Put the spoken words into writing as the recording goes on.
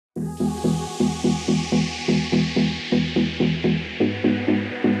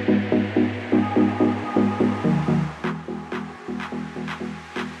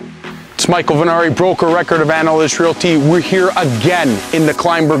Michael Vennare, broker, record of analyst realty. We're here again in the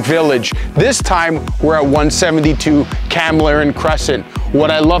Kleinburg Village. This time we're at 172 Camlaren Crescent. What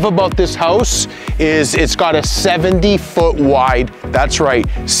I love about this house is it's got a 70-foot wide, that's right,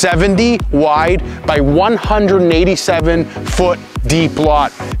 70 wide by 187-foot deep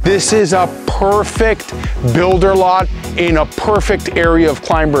lot. This is a perfect builder lot in a perfect area of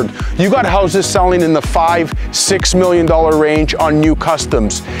Kleinburg. You got houses selling in the $5–6 million range on new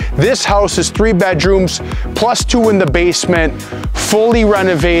customs. This house is 3 bedrooms plus 2 in the basement, fully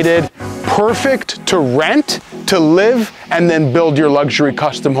renovated, perfect to rent, to live, and then build your luxury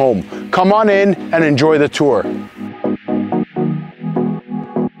custom home. Come on in and enjoy the tour.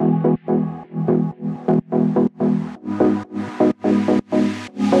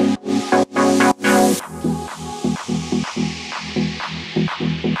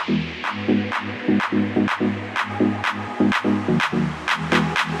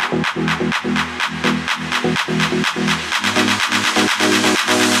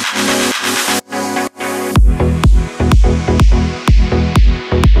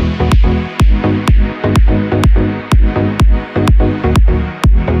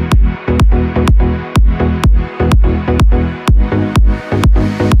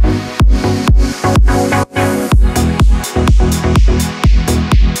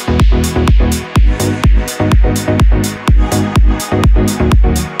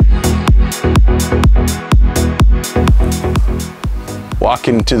 Walk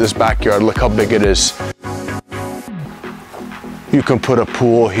into this backyard, look how big it is. You can put a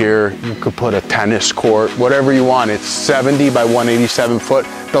pool here, you could put a tennis court, whatever you want. It's 70 by 187 foot.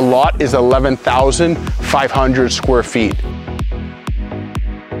 The lot is 11,500 square feet.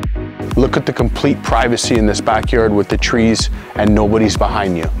 Look at the complete privacy in this backyard with the trees and nobody's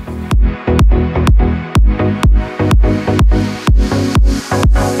behind you.